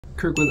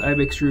Kirk with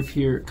Ibex Roof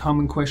here.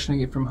 Common question I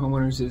get from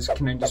homeowners is,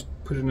 can I just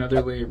put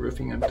another layer of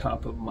roofing on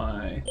top of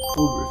my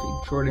old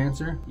roofing? Short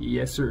answer,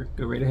 yes sir,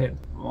 go right ahead.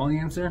 Long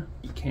answer,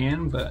 you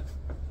can, but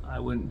I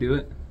wouldn't do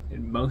it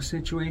in most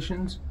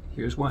situations.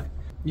 Here's why.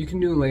 You can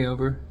do a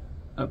layover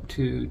up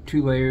to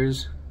 2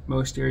 layers,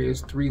 most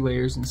areas 3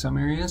 layers in some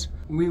areas.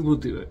 We will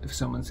do it if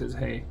someone says,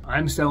 hey,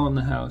 I'm selling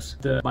the house,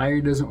 the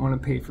buyer doesn't want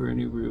to pay for a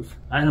new roof,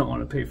 I don't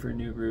want to pay for a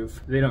new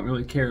roof, they don't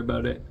really care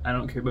about it, I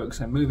don't care about it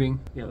because I'm moving,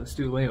 yeah, let's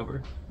do a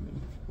layover. I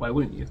mean, why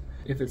wouldn't you?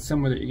 If it's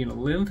somewhere that you're going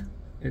to live,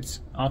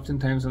 it's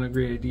oftentimes not a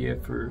great idea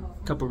for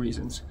a couple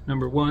reasons.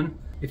 Number one,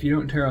 if you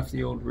don't tear off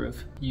the old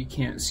roof, you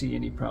can't see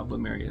any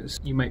problem areas.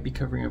 You might be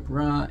covering up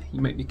rot,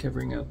 you might be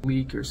covering up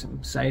leak or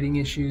some siding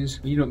issues.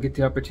 You don't get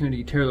the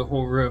opportunity to tear the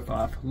whole roof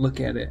off, look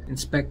at it,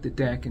 inspect the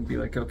deck and be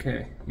like,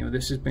 okay, you know,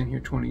 this has been here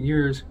 20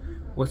 years,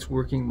 what's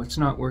working, what's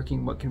not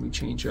working, what can we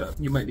change up?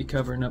 You might be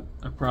covering up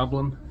a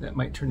problem that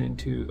might turn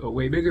into a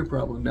way bigger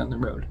problem down the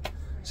road.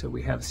 So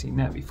we have seen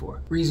that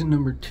before. Reason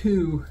number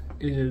 2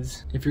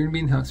 is if you're gonna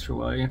be in the house for a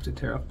while, you have to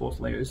tear off both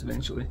layers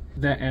eventually.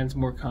 That adds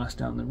more cost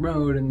down the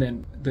road, and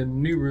then the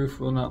new roof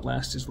will not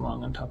last as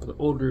long on top of the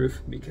old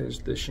roof because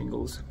the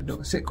shingles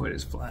don't sit quite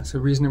as flat. So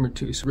reason number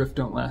 2, so roof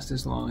don't last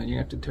as long and you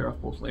have to tear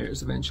off both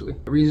layers eventually.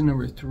 Reason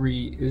number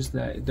 3 is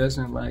that it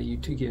doesn't allow you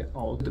to get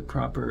all the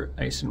proper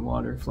ice and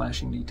water,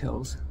 flashing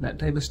details, that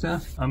type of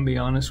stuff. I'm gonna be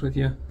honest with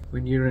you,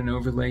 when you're in an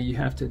overlay, you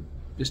have to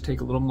just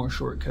take a little more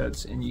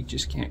shortcuts and you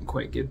just can't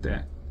quite get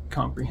that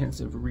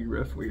comprehensive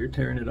re-roof where you're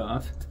tearing it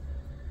off,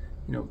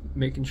 you know,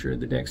 making sure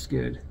the deck's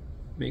good,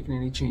 making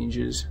any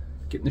changes,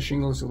 getting the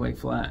shingles to lay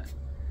flat,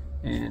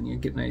 and you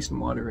get ice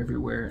and water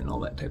everywhere and all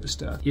that type of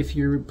stuff. If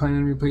you're planning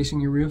on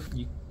replacing your roof,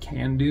 you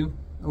can do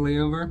a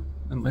layover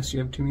unless you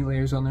have too many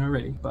layers on there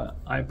already, but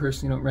I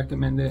personally don't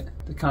recommend it.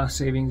 The cost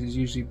savings is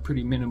usually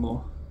pretty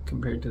minimal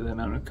compared to the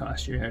amount of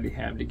cost you already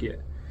have to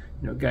get,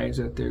 you know, guys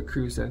out there,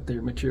 crews out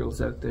there,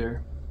 materials out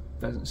there.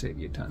 Doesn't save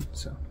you a ton.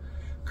 So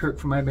Kirk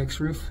from Ibex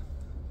Roof,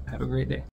 have a great day.